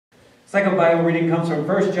Second Bible reading comes from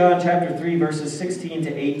 1 John chapter 3, verses 16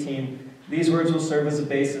 to 18. These words will serve as the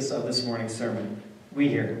basis of this morning's sermon. We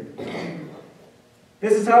hear.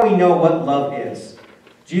 This is how we know what love is.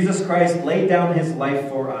 Jesus Christ laid down his life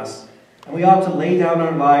for us, and we ought to lay down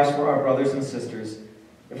our lives for our brothers and sisters.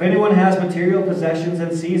 If anyone has material possessions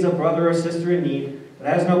and sees a brother or sister in need, but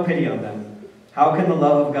has no pity on them, how can the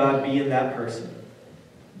love of God be in that person?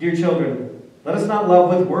 Dear children, let us not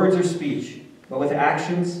love with words or speech, but with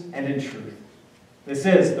actions and in truth. This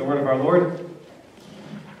is the word of our Lord.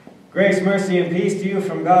 Grace, mercy, and peace to you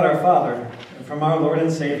from God our Father, and from our Lord and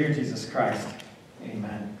Savior Jesus Christ.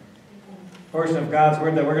 Amen. The portion of God's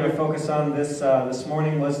word that we're going to focus on this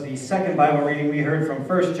morning was the second Bible reading we heard from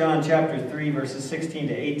 1 John chapter 3, verses 16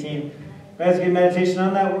 to 18. Let's get meditation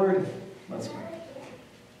on that word. Let's pray.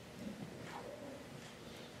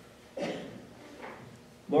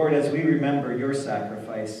 Lord, as we remember your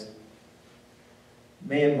sacrifice,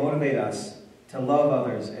 may it motivate us to love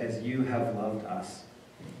others as you have loved us.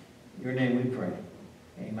 In your name we pray.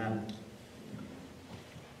 Amen.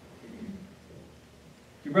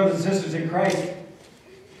 Dear brothers and sisters in Christ,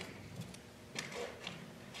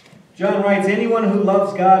 John writes, anyone who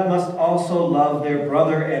loves God must also love their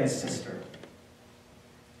brother and sister.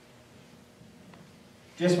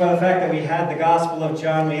 Just by the fact that we had the Gospel of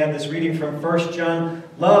John, we had this reading from 1 John,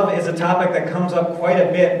 love is a topic that comes up quite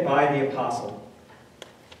a bit by the apostle.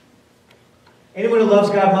 Anyone who loves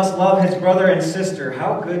God must love his brother and sister.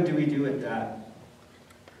 How good do we do at that?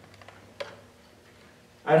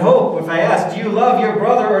 I'd hope if I asked, do you love your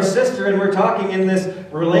brother or sister, and we're talking in this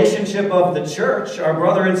relationship of the church, our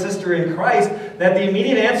brother and sister in Christ, that the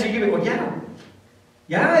immediate answer you would be, well, yeah.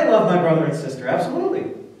 Yeah, I love my brother and sister, absolutely.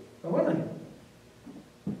 But wouldn't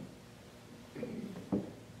I?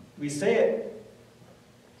 We say it.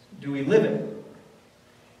 Do we live it?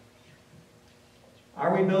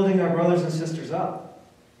 Are we building our brothers and sisters up?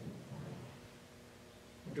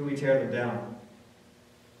 Or do we tear them down?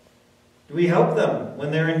 Do we help them when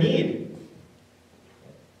they're in need?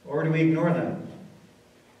 Or do we ignore them?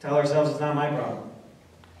 Tell ourselves it's not my problem.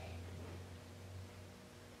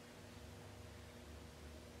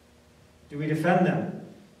 Do we defend them?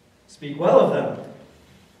 Speak well of them?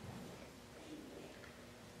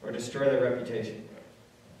 Or destroy their reputation?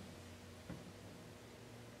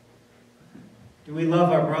 Do we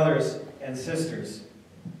love our brothers and sisters?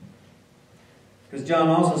 Because John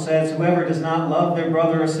also says, whoever does not love their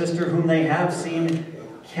brother or sister whom they have seen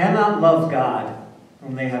cannot love God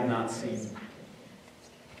whom they have not seen.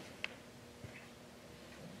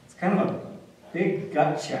 It's kind of a big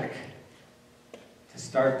gut check to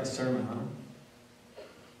start the sermon, huh?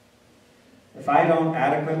 If I don't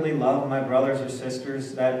adequately love my brothers or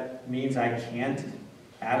sisters, that means I can't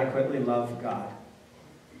adequately love God.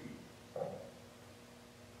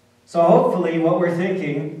 So hopefully what we're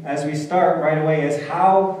thinking as we start right away is,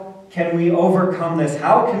 how can we overcome this?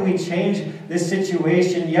 How can we change this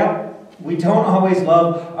situation? Yep, we don't always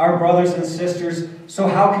love our brothers and sisters, so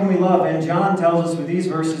how can we love? And John tells us with these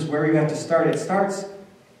verses where we have to start. It starts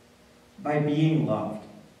by being loved.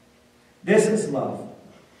 This is love.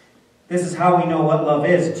 This is how we know what love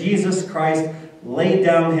is. Jesus Christ laid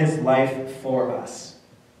down his life for us.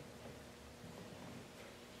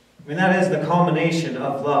 I mean, that is the culmination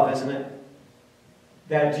of love, isn't it?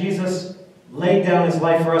 That Jesus laid down his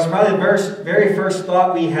life for us. Probably the very first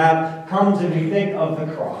thought we have comes when we think of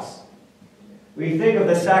the cross. We think of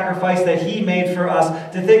the sacrifice that he made for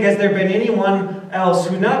us. To think, has there been anyone else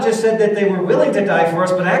who not just said that they were willing to die for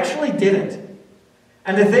us, but actually didn't?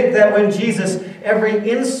 And to think that when Jesus, every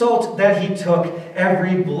insult that he took,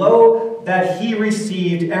 every blow that he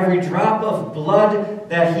received, every drop of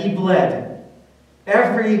blood that he bled,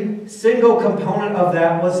 every single component of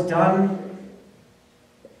that was done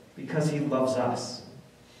because he loves us.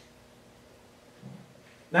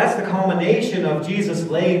 That's the culmination of Jesus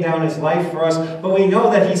laying down his life for us. But we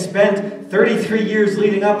know that he spent 33 years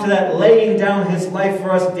leading up to that, laying down his life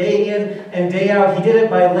for us day in and day out. He did it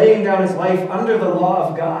by laying down his life under the law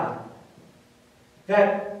of God.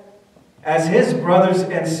 That as his brothers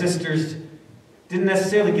and sisters didn't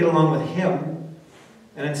necessarily get along with him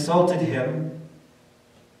and insulted him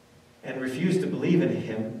and refused to believe in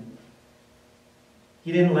him,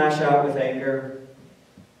 he didn't lash out with anger.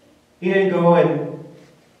 He didn't go and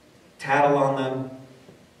tattle on them.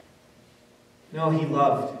 No, he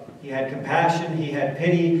loved. He had compassion. He had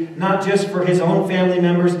pity, not just for his own family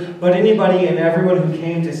members, but anybody and everyone who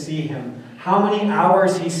came to see him. How many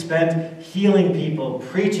hours he spent healing people,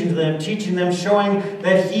 preaching to them, teaching them, showing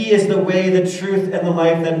that he is the way, the truth, and the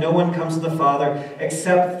life, that no one comes to the Father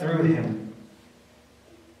except through him.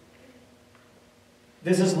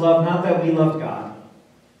 This is love, not that we loved God,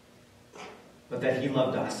 but that he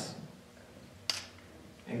loved us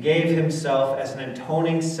and gave himself as an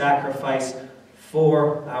atoning sacrifice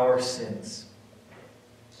for our sins.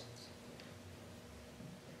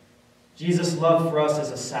 Jesus' love for us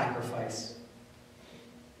is a sacrifice.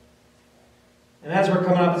 And as we're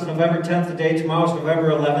coming up, it's November 10th today. Tomorrow's November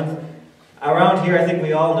 11th. Around here, I think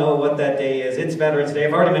we all know what that day is. It's Veterans Day.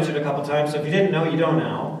 I've already mentioned it a couple times, so if you didn't know, you don't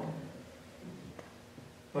now.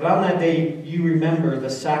 But on that day, you remember the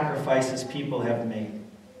sacrifices people have made.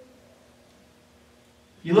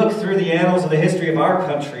 You look through the annals of the history of our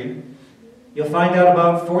country, you'll find out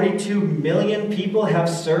about 42 million people have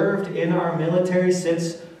served in our military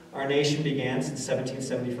since our nation began, since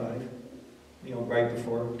 1775. Right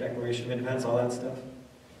before Declaration of Independence, all that stuff.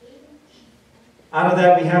 Out of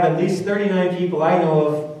that, we have at least 39 people I know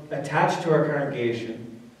of attached to our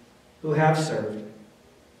congregation who have served.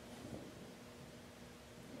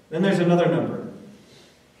 Then there's another number.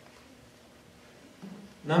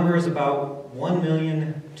 Number is about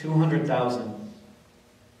 1,200,000.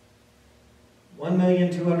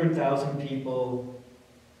 1,200,000 people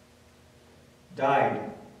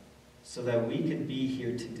died so that we could be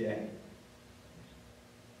here today.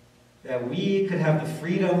 That we could have the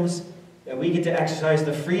freedoms, that we get to exercise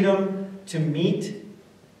the freedom to meet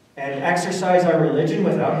and exercise our religion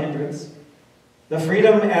without hindrance. The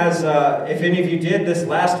freedom, as if any of you did this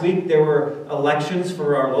last week, there were elections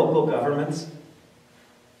for our local governments.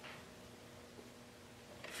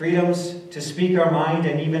 Freedoms to speak our mind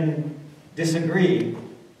and even disagree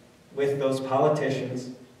with those politicians.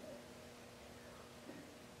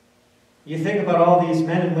 You think about all these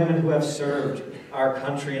men and women who have served our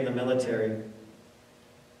country in the military,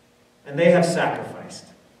 and they have sacrificed.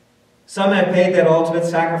 Some have paid that ultimate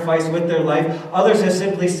sacrifice with their life. Others have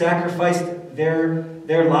simply sacrificed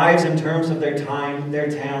their lives in terms of their time,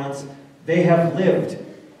 their talents. They have lived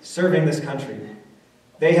serving this country.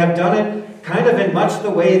 They have done it kind of in much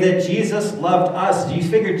the way that Jesus loved us. Do you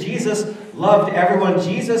figure Jesus loved everyone?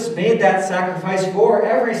 Jesus made that sacrifice for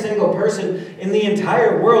every single person in the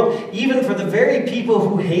entire world. Even for the very people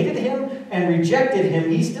who hated him and rejected him,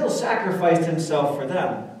 he still sacrificed himself for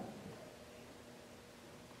them.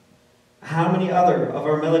 How many other of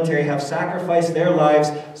our military have sacrificed their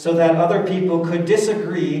lives so that other people could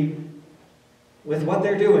disagree with what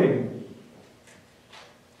they're doing?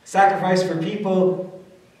 Sacrifice for people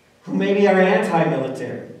who maybe are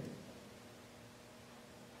anti-military.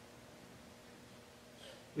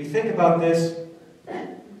 We think about this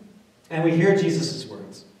and we hear Jesus'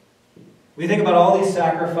 words. We think about all these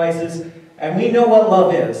sacrifices and we know what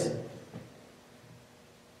love is.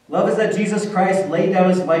 Love is that Jesus Christ laid down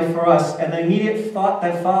his life for us, and the immediate thought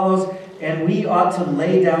that follows, and we ought to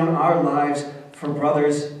lay down our lives for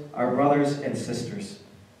our brothers and sisters.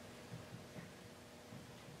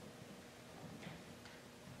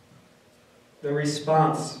 The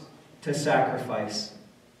response to sacrifice.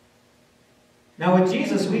 Now with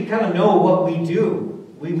Jesus, we kind of know what we do.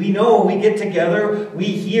 We know we get together, we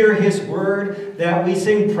hear his word, that we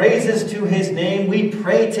sing praises to his name, we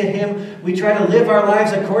pray to him, we try to live our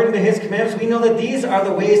lives according to his commandments. We know that these are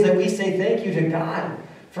the ways that we say thank you to God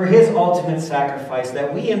for his ultimate sacrifice,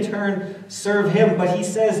 that we in turn serve him. But he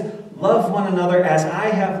says, love one another as I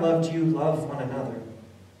have loved you, love one another.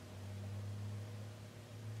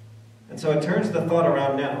 And so it turns the thought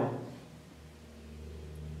around now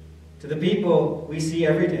to the people we see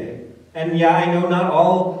every day. And yeah, I know not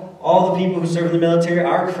all the people who serve in the military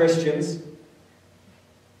are Christians,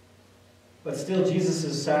 but still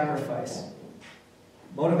Jesus' sacrifice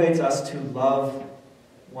motivates us to love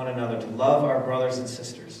one another, to love our brothers and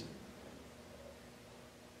sisters.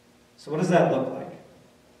 So what does that look like?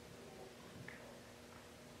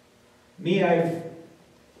 Me, I've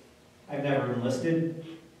never enlisted.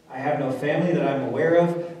 I have no family that I'm aware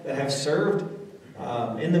of that have served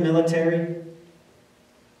in the military.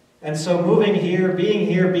 And so moving here,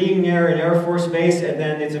 being near an Air Force base, and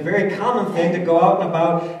then it's a very common thing to go out and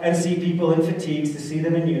about and see people in fatigues, to see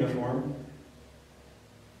them in uniform.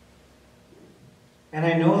 And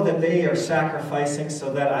I know that they are sacrificing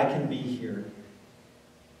so that I can be here,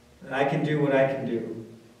 that I can do what I can do.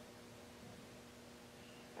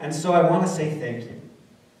 And so I want to say thank you.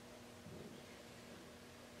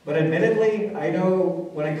 But admittedly, I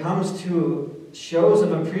know when it comes to shows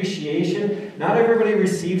of appreciation, not everybody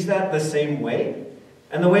receives that the same way.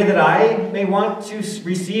 And the way that I may want to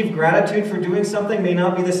receive gratitude for doing something may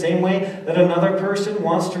not be the same way that another person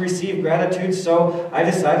wants to receive gratitude. So I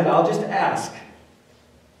decided I'll just ask.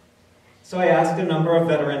 So I asked a number of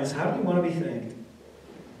veterans, how do you want to be thanked?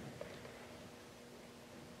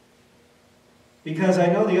 Because I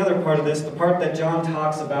know the other part of this, the part that John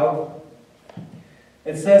talks about.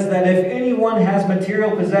 It says that if anyone has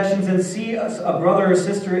material possessions and sees a brother or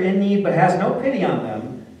sister in need but has no pity on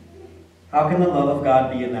them, how can the love of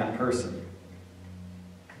God be in that person?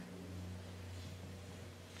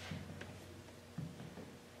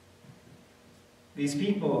 These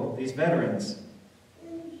people, these veterans,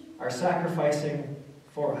 are sacrificing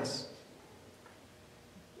for us.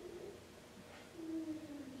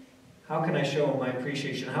 How can I show my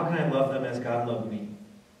appreciation? How can I love them as God loved me?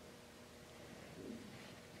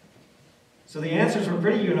 So the answers were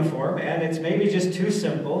pretty uniform, and it's maybe just too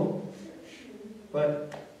simple,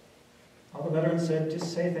 but all the veterans said,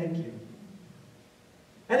 just say thank you.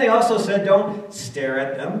 And they also said, don't stare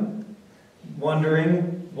at them,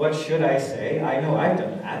 wondering, what should I say? I know I've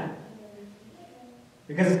done that.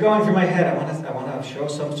 Because it's going through my head, I want to show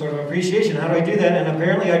some sort of appreciation. How do I do that? And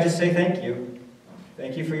apparently I just say thank you.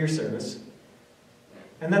 Thank you for your service.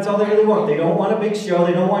 And that's all they really want. They don't want a big show.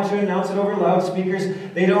 They don't want you to announce it over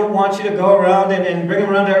loudspeakers. They don't want you to go around and bring them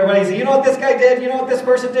around to everybody and say, you know what this guy did? You know what this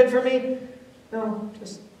person did for me? No,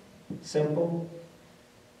 just simple,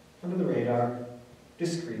 under the radar,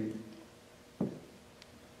 discreet.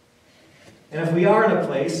 And if we are in a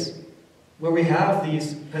place where we have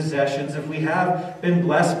these possessions, if we have been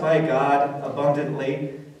blessed by God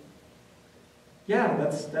abundantly, yeah,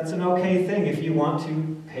 that's an okay thing if you want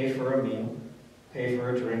to pay for a meal, pay for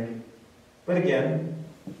a drink. But again,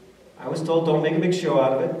 I was told don't make a big show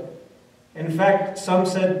out of it. In fact, some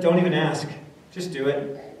said don't even ask, just do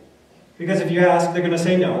it. Because if you ask, they're going to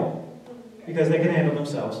say no, because they can handle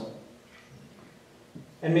themselves.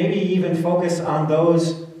 And maybe even focus on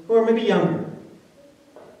those who are maybe younger.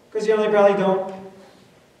 Because they probably don't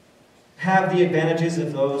have the advantages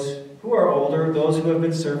of those who are older, those who have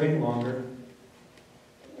been serving longer.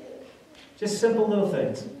 Just simple little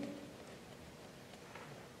things.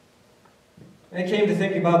 And I came to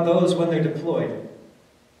think about those when they're deployed.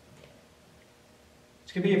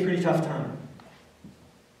 It could be a pretty tough time.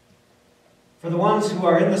 For the ones who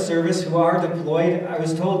are in the service, who are deployed, I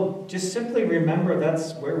was told, just simply remember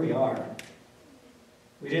that's where we are.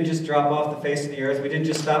 We didn't just drop off the face of the earth. We didn't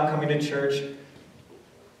just stop coming to church.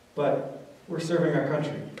 But we're serving our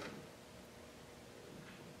country.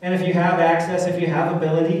 And if you have access, if you have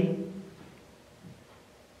ability,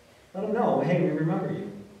 let them know, hey, we remember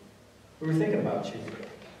you. We were thinking about you.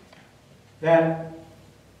 That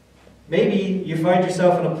maybe you find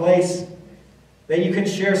yourself in a place that you can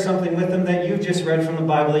share something with them that you've just read from the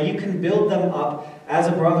Bible, that you can build them up as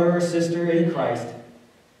a brother or sister in Christ.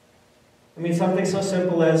 I mean, something so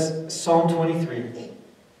simple as Psalm 23.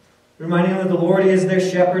 Reminding them that the Lord is their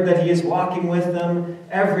shepherd, that He is walking with them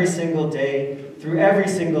every single day, through every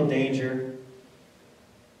single danger.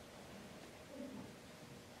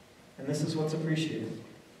 And this is what's appreciated.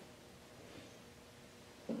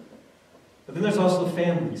 But then there's also the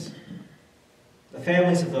families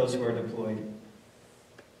of those who are deployed.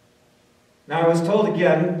 Now, I was told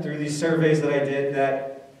again, through these surveys that I did,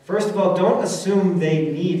 that, first of all, don't assume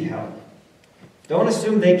they need help. Don't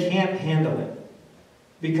assume they can't handle it.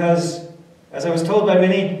 Because, as I was told by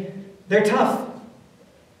many, they're tough.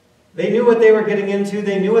 They knew what they were getting into.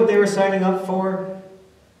 They knew what they were signing up for.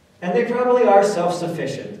 And they probably are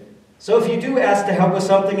self-sufficient. So if you do ask to help with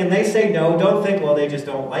something and they say no, don't think, well, they just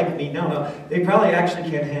don't like me. No. They probably actually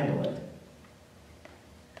can't handle it.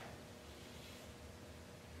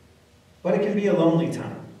 But it can be a lonely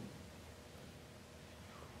time.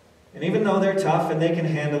 And even though they're tough and they can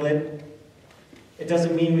handle it, it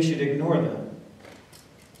doesn't mean we should ignore them.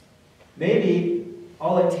 Maybe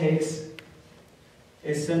all it takes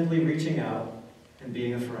is simply reaching out and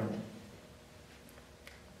being a friend.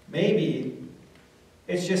 Maybe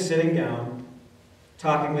it's just sitting down,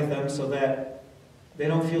 talking with them so that they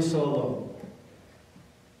don't feel so alone.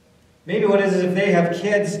 Maybe what it is if they have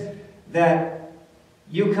kids that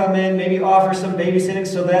you come in, maybe offer some babysitting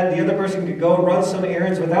so that the other person could go and run some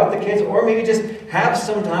errands without the kids, or maybe just have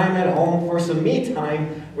some time at home for some me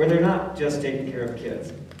time where they're not just taking care of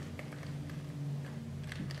kids.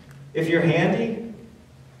 If you're handy,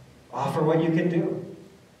 offer what you can do.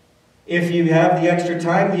 If you have the extra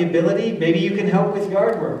time, the ability, maybe you can help with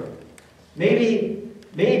yard work. Maybe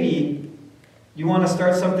you want to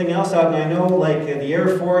start something else out, and I know like the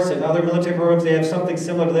Air Force and other military programs, they have something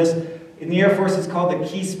similar to this. In the Air Force, it's called the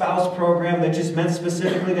Key Spouse Program, that just meant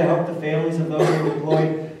specifically to help the families of those who are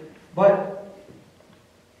deployed. But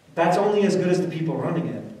that's only as good as the people running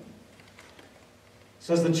it.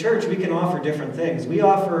 So as the church, we can offer different things. We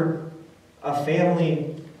offer a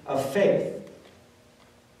family of faith.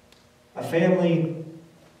 A family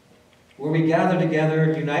where we gather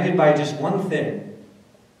together united by just one thing,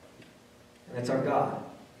 and it's our God.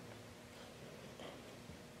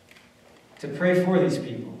 To pray for these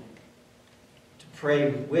people, to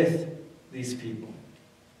pray with these people,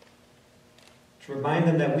 to remind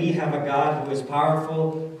them that we have a God who is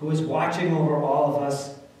powerful, who is watching over all of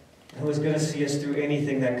us, and who is going to see us through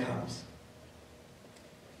anything that comes.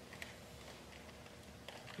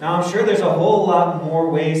 Now, I'm sure there's a whole lot more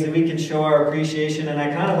ways that we can show our appreciation, and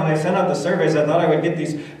when I sent out the surveys, I thought I would get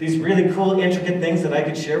these really cool, intricate things that I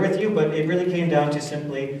could share with you, but it really came down to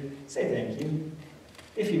simply say thank you,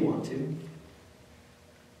 if you want to,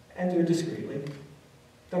 and do it discreetly.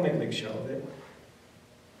 Don't make a big show of it.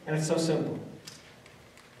 And it's so simple.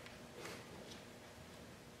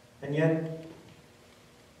 And yet,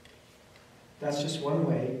 that's just one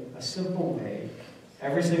way, a simple way.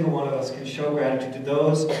 Every single one of us can show gratitude to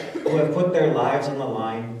those who have put their lives on the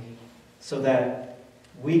line so that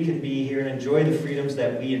we can be here and enjoy the freedoms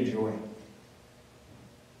that we enjoy.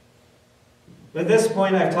 But at this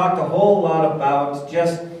point, I've talked a whole lot about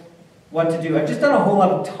just what to do. I've just done a whole lot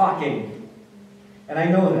of talking, and I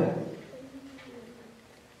know that.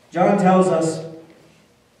 John tells us,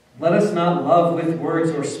 "Let us not love with words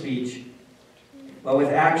or speech, but with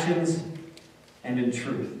actions and in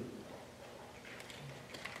truth."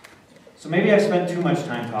 So maybe I've spent too much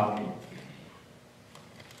time talking.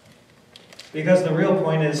 Because the real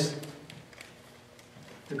point is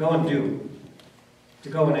to go and do, to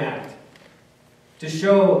go and act, to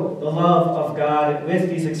show the love of God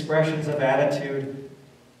with these expressions of attitude,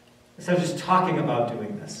 instead of just talking about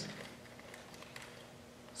doing this.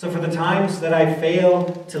 So for the times that I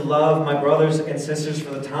fail to love my brothers and sisters,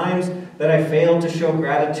 for the times that I fail to show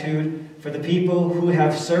gratitude for the people who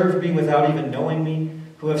have served me without even knowing me,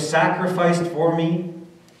 who have sacrificed for me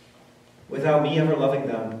without me ever loving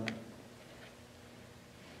them,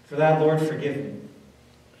 for that, Lord, forgive me.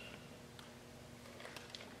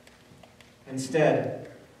 Instead,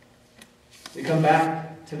 we come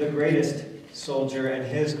back to the greatest soldier and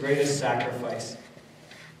his greatest sacrifice.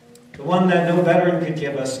 The one that no veteran could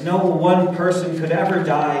give us. No one person could ever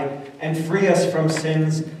die and free us from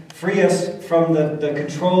sins, free us from the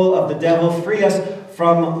control of the devil, free us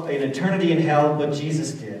from an eternity in hell, but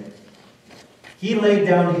Jesus did. He laid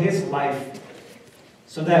down his life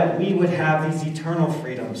so that we would have these eternal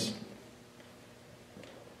freedoms.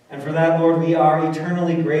 And for that, Lord, we are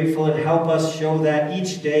eternally grateful, and help us show that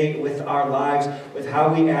each day with our lives, with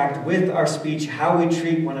how we act, with our speech, how we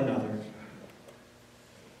treat one another.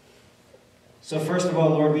 So first of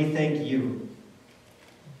all, Lord, we thank you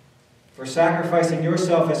for sacrificing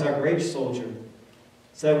yourself as our great soldier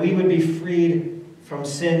so that we would be freed from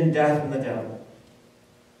sin, death, and the devil.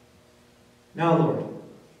 Now, Lord,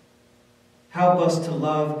 help us to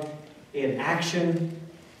love in action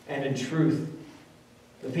and in truth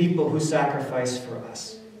the people who sacrifice for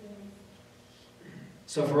us.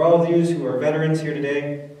 So for all of you who are veterans here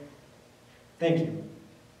today, thank you.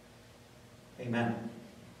 Amen.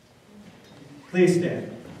 Please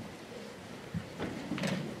stand.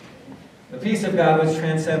 The peace of God, which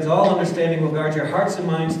transcends all understanding, will guard your hearts and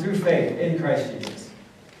minds through faith in Christ Jesus.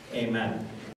 Amen.